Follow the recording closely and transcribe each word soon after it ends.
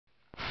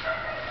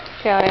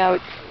Okay, I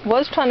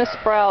was trying to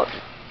sprout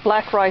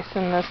black rice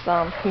in this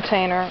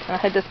container, and I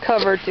had this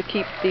covered to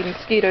keep the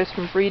mosquitoes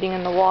from breeding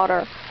in the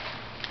water,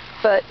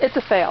 but it's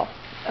a fail.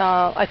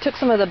 I took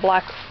some of the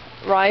black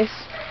rice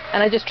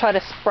and I just tried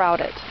to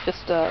sprout it,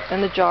 just in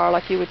the jar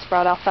like you would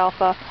sprout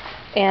alfalfa,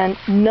 and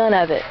none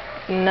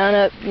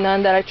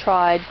that I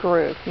tried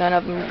grew. None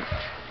of them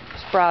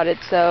sprouted,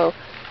 so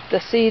the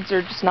seeds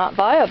are just not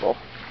viable.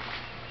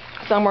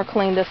 So I'm going to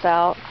clean this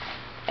out,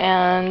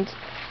 and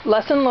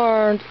lesson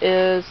learned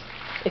is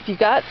if you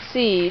got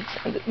seeds,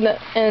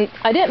 and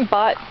I didn't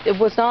buy, it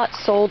was not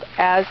sold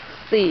as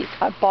seeds.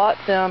 I bought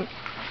them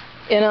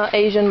in an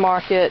Asian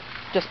market,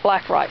 just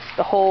black rice,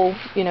 the whole,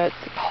 it's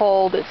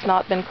hulled, it's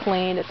not been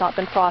cleaned, it's not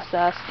been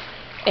processed,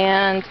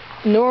 and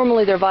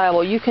normally they're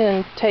viable. You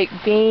can take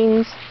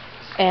beans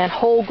and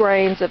whole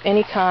grains of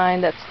any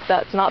kind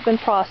that's not been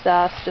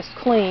processed, just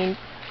cleaned,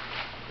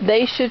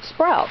 they should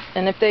sprout,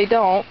 and if they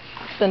don't,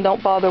 then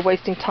don't bother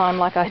wasting time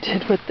like I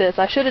did with this.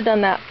 I should have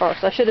done that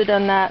first. I should have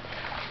done that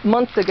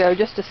months ago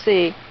just to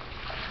see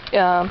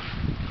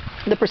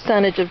the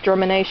percentage of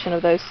germination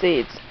of those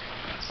seeds.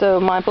 So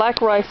my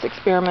black rice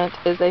experiment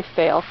is a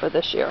fail for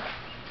this year.